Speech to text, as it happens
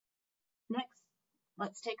Next,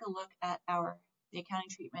 let's take a look at the accounting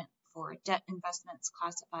treatment for debt investments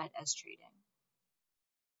classified as trading.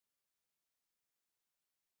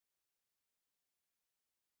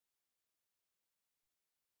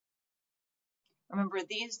 Remember,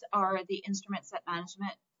 these are the instruments that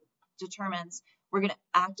management determines we're going to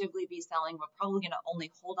actively be selling. We're probably going to only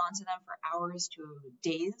hold on to them for hours to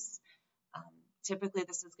days. Typically,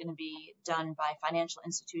 this is going to be done by financial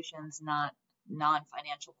institutions, not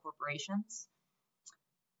non-financial corporations.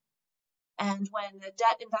 And when the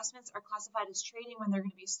debt investments are classified as trading, when they're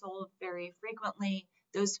going to be sold very frequently,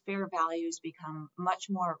 those fair values become much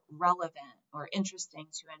more relevant or interesting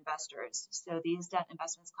to investors. So these debt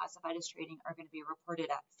investments classified as trading are going to be reported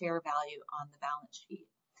at fair value on the balance sheet.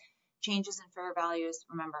 Changes in fair values,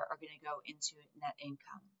 remember, are going to go into net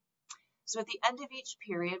income. So at the end of each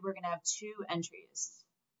period, we're going to have two entries.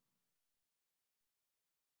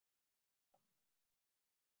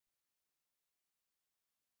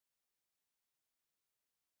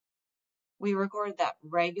 We record that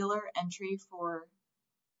regular entry for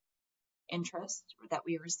interest that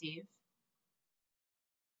we receive,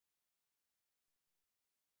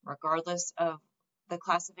 regardless of the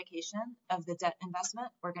classification of the debt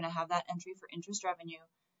investment. We're going to have that entry for interest revenue.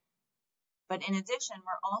 But in addition,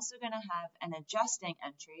 we're also going to have an adjusting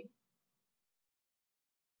entry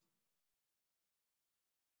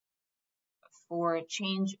for a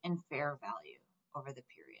change in fair value over the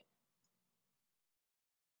period.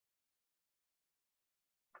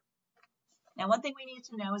 Now, one thing we need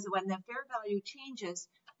to know is that when the fair value changes,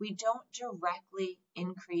 we don't directly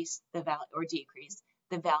increase the value or decrease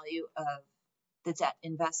the value of the debt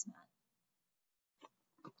investment.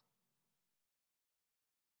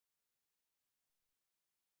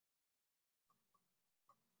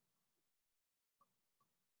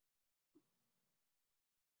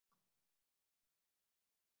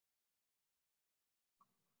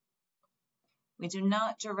 We do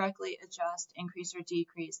not directly adjust, increase, or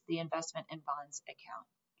decrease the investment in bonds account.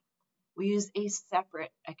 We use a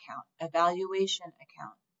separate account, a valuation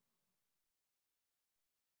account.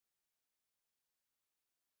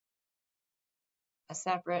 A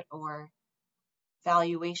separate or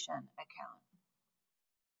valuation account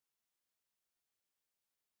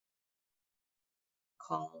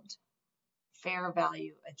called fair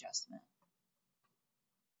value adjustment.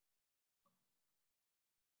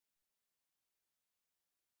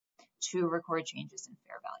 To record changes in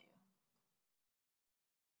fair value.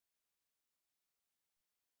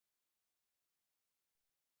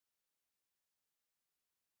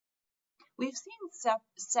 We've seen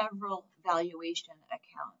several valuation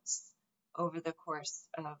accounts over the course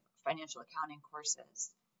of financial accounting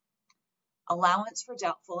courses. Allowance for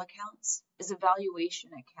doubtful accounts is a valuation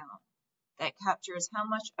account that captures how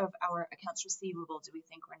much of our accounts receivable do we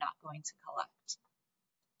think we're not going to collect.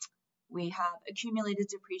 We have accumulated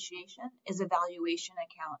depreciation is a valuation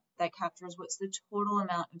account that captures what's the total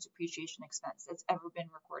amount of depreciation expense that's ever been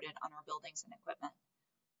recorded on our buildings and equipment.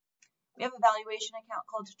 We have a valuation account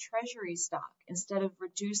called treasury stock. Instead of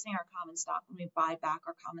reducing our common stock when we buy back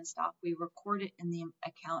our common stock, we record it in the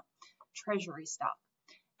account treasury stock.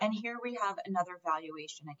 And here we have another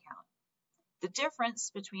valuation account. The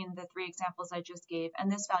difference between the three examples I just gave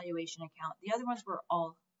and this valuation account, the other ones were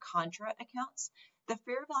all contra accounts. The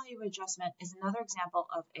fair value adjustment is another example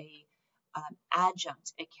of a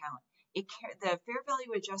adjunct account. The fair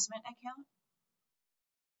value adjustment account,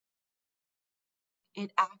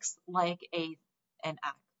 it acts like an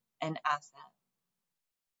asset.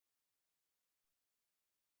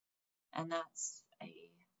 And that's a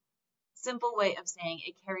simple way of saying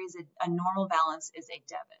it carries a normal balance is a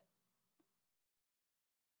debit.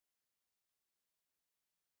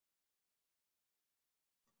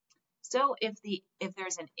 So if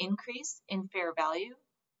there's an increase in fair value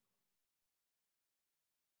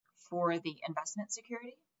for the investment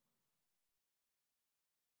security,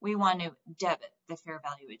 we want to debit the fair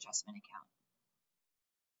value adjustment account.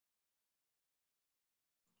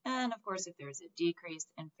 And of course, if there's a decrease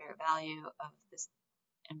in fair value of this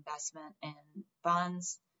investment in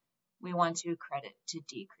bonds, we want to credit to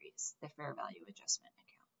decrease the fair value adjustment account.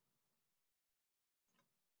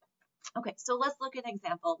 Okay, so let's look at an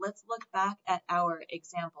example. Let's look back at our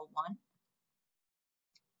example 1,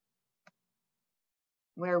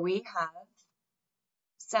 where we have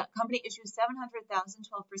company issues 700,000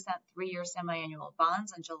 12% 3-year semi-annual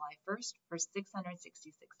bonds on July 1st for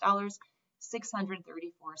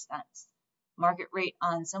 $666.634. Market rate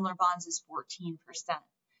on similar bonds is 14%.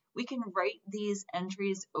 We can write these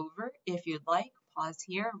entries over if you'd like. Pause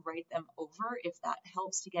here, write them over if that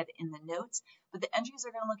helps to get it in the notes. But the entries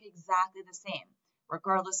are going to look exactly the same.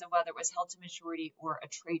 regardless of whether it was held to maturity or a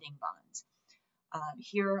trading bond.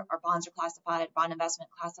 Here, our bonds are classified, bond investment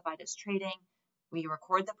classified as trading. We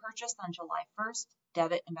record the purchase on July 1st,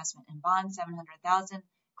 debit investment in bonds, $700,000,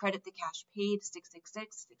 credit the cash paid,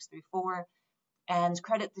 $666,634, and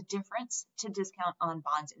credit the difference to discount on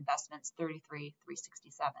bonds investments,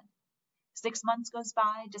 $33,367. 6 months goes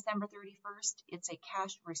by, December 31st, it's a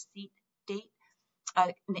cash receipt date,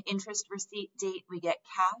 an interest receipt date. We get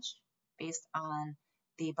cash based on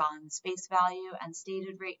the bond's face value and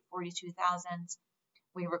stated rate, $42,000.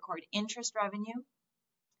 We record interest revenue,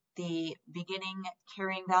 the beginning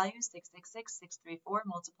carrying value, $666,634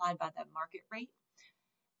 multiplied by the market rate,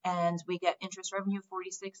 and we get interest revenue,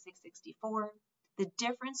 $46,664. The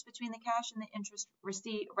difference between the cash and the interest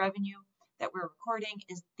receipt revenue that we're recording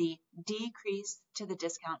is the decrease to the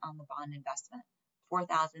discount on the bond investment,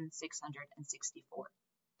 $4,664.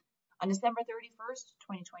 On December 31st,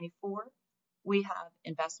 2024, we have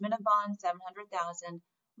investment of bonds, $700,000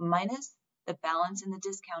 minus the balance in the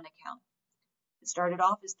discount account. It started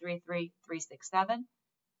off as $33,367.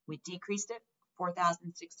 We decreased it,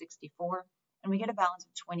 $4,664, and we get a balance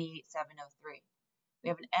of $28,703. We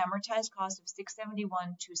have an amortized cost of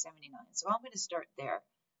 $671,279. So I'm going to start there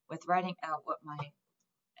with writing out what my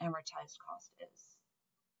amortized cost is.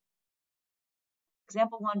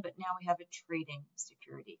 Example 1, but now we have a trading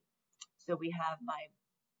security. So we have my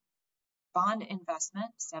bond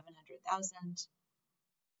investment, $700,000.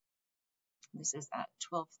 This is at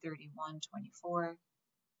 12/31/24,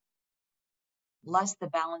 less the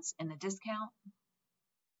balance in the discount,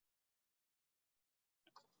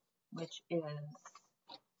 which is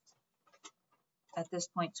at this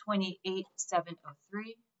point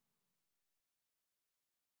 $28,703.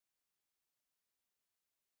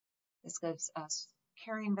 This gives us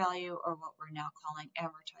carrying value, or what we're now calling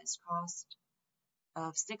amortized cost,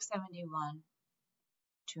 of $671,297.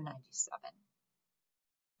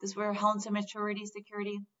 This is where held to maturity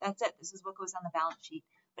security, that's it. This is what goes on the balance sheet,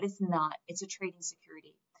 but it's not. It's a trading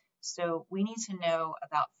security. So we need to know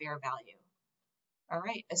about fair value. All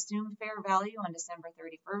right, assume fair value on December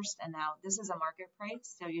 31st, and now this is a market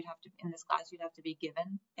price, so you'd have to, in this class, you'd have to be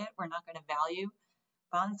given it. We're not going to value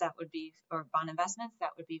bonds, that would be, or bond investments,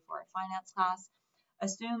 that would be for a finance class.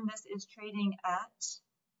 Assume this is trading at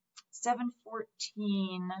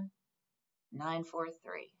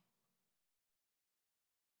 714,943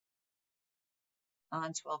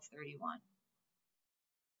 on 12/31.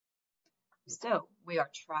 So we are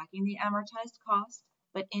tracking the amortized cost,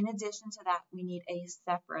 but in addition to that, we need a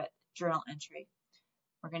separate journal entry.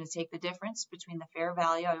 We're going to take the difference between the fair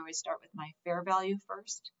value. I always start with my fair value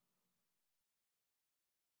first.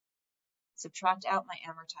 Subtract out my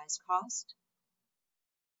amortized cost.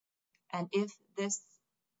 And if this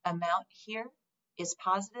amount here is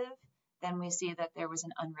positive, then we see that there was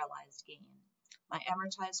an unrealized gain. My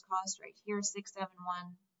amortized cost right here,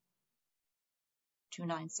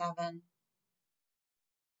 $671,297.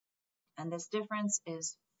 And this difference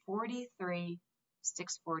is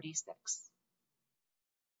 $43,646.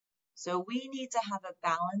 So we need to have a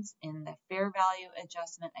balance in the fair value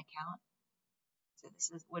adjustment account. So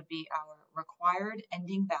this would be our required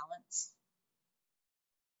ending balance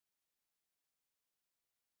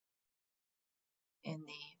in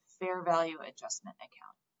the fair value adjustment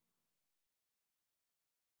account.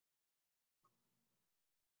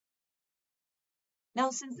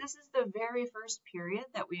 Now, since this is the very first period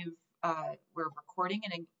that we're recording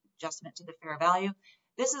an adjustment to the fair value,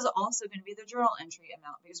 this is also going to be the journal entry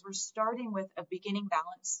amount because we're starting with a beginning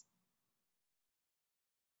balance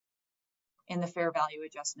in the fair value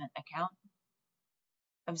adjustment account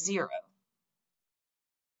of 0.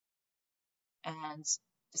 And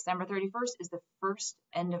December 31st is the first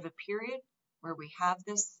end of a period where we have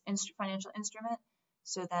this financial instrument.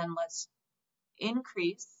 So then let's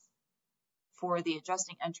increase for the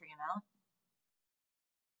adjusting entry amount.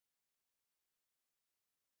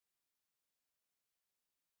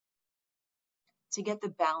 To get the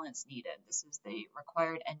balance needed. This is the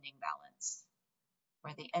required ending balance,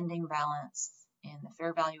 or the ending balance in the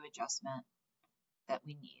fair value adjustment that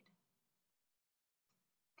we need.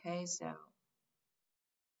 Okay, so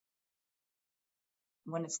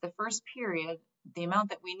when it's the first period, the amount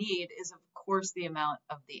that we need is, of course, the amount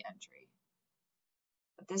of the entry.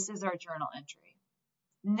 But this is our journal entry.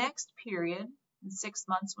 Next period, in 6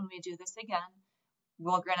 months when we do this again,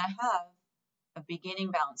 we're going to have a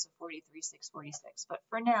beginning balance of $43,646. But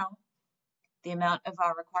for now, the amount of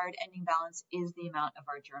our required ending balance is the amount of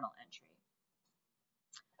our journal entry.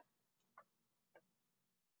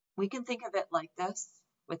 We can think of it like this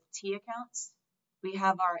with T accounts. We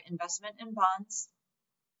have our investment in bonds,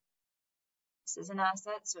 This is an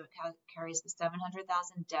asset, so it carries the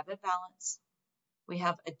 $700,000 debit balance. We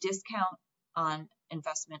have a discount on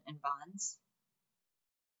investment in bonds.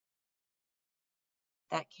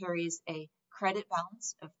 That carries a credit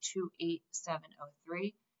balance of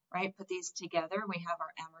 28703, right? Put these together, we have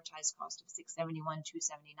our amortized cost of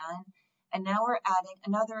 671,279. And now we're adding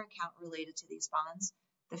another account related to these bonds,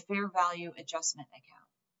 the fair value adjustment account.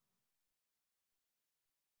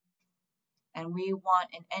 And we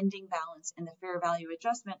want an ending balance in the fair value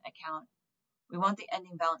adjustment account. We want the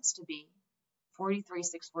ending balance to be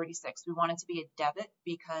 43,646. We want it to be a debit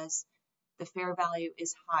because the fair value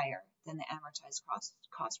is higher than the amortized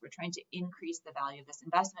cost. We're trying to increase the value of this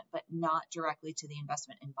investment, but not directly to the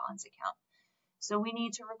investment in bonds account. So we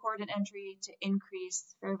need to record an entry to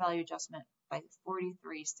increase fair value adjustment by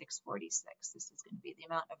 43,646. This is going to be the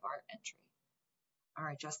amount of our entry, our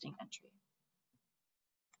adjusting entry.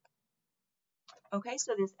 Okay,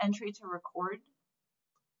 so this entry to record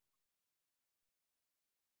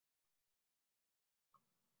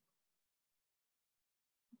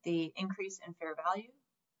the increase in fair value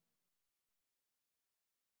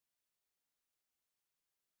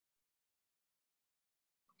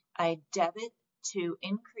I debit to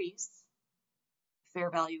increase fair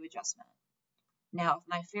value adjustment. Now, if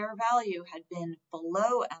my fair value had been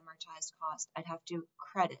below amortized cost, I'd have to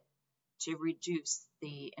credit to reduce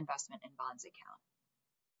the investment in bonds account.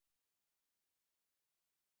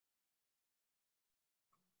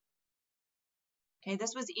 Okay,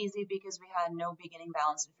 this was easy because we had no beginning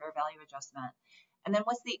balance in fair value adjustment. And then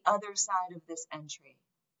what's the other side of this entry?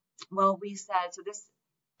 Well, we said, so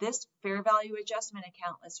this fair value adjustment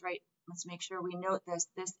account, let's make sure we note this.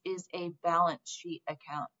 This is a balance sheet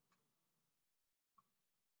account.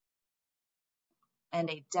 And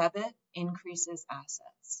a debit increases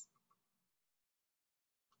assets.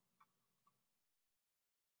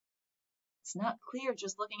 It's not clear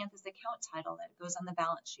just looking at this account title that it goes on the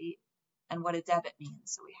balance sheet and what a debit means.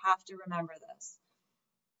 So we have to remember this.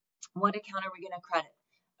 What account are we going to credit?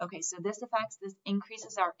 Okay, so this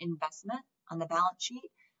increases our investment on the balance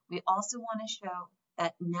sheet. We also want to show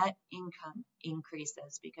that net income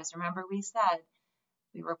increases because remember we said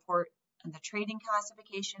we report on the trading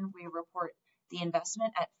classification, we report the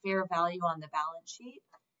investment at fair value on the balance sheet,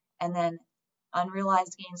 and then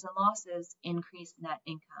unrealized gains and losses increase net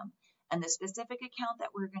income. And the specific account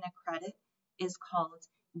that we're going to credit is called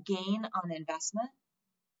gain on investment.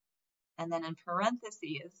 And then in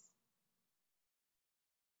parentheses,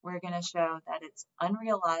 we're going to show that it's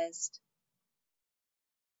unrealized,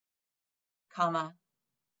 comma,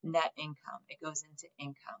 net income. It goes into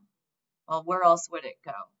income. Well, where else would it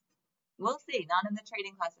go? We'll see, not in the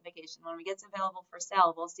trading classification. When we get to available for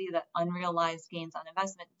sale, we'll see that unrealized gains on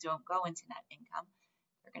investment don't go into net income.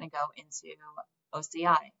 They're going to go into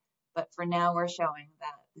OCI. But for now, we're showing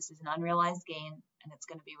that this is an unrealized gain and it's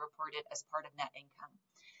going to be reported as part of net income.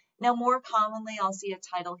 Now, more commonly, I'll see a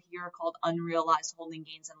title here called unrealized holding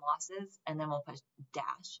gains and losses, and then we'll put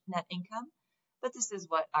dash net income. But this is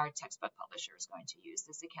what our textbook publisher is going to use,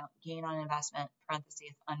 this account, gain on investment,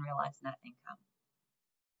 parentheses, unrealized net income.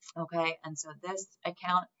 Okay, and so this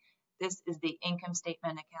account, this is the income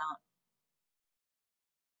statement account.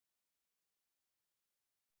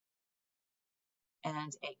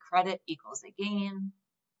 And a credit equals a gain,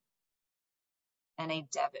 and a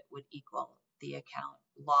debit would equal the account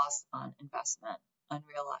loss on investment,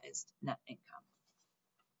 unrealized net income.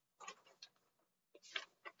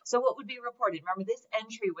 So what would be reported? Remember, this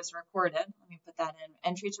entry was recorded. Let me put that in.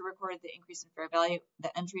 Entry to record the increase in fair value.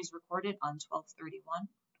 The entry is recorded on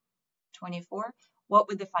 12/31/24. What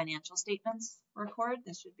would the financial statements record?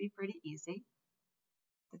 This should be pretty easy.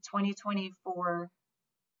 The 2024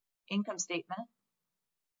 income statement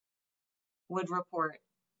would report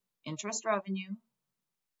interest revenue,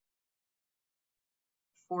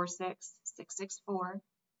 46664.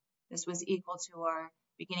 This was equal to our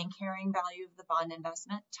beginning carrying value of the bond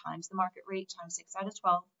investment times the market rate times 6 out of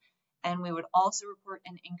 12. And we would also report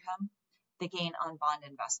in income the gain on bond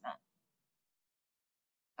investment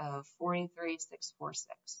of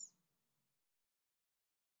 43,646.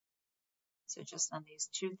 So just on these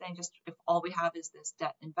two things, just if all we have is this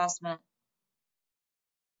debt investment,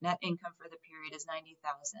 net income for the period is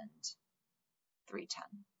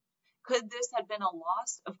 90,310. Could this have been a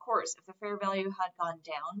loss? Of course, if the fair value had gone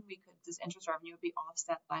down, this interest revenue would be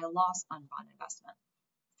offset by a loss on bond investment.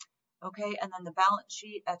 Okay, and then the balance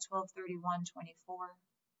sheet at 12/31/24,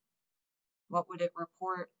 what would it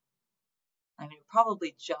report? I mean,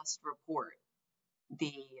 probably just report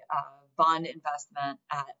the bond investment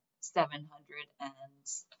at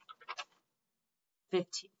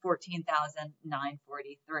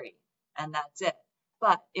 $714,943. and that's it.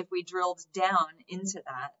 But if we drilled down into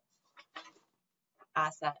that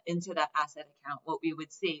asset account, what we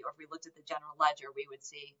would see, or if we looked at the general ledger, we would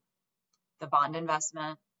see the bond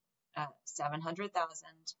investment at $700,000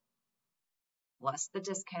 less the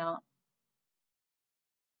discount.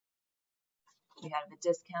 We have a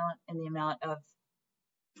discount in the amount of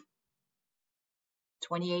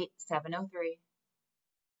 $28,703,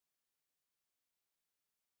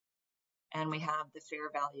 and we have the fair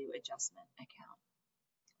value adjustment account,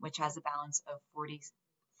 which has a balance of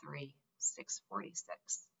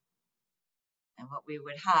 $43,646. And what we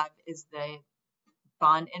would have is the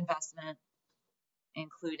bond investment,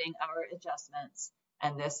 including our adjustments,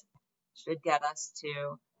 and this should get us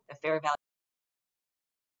to the fair value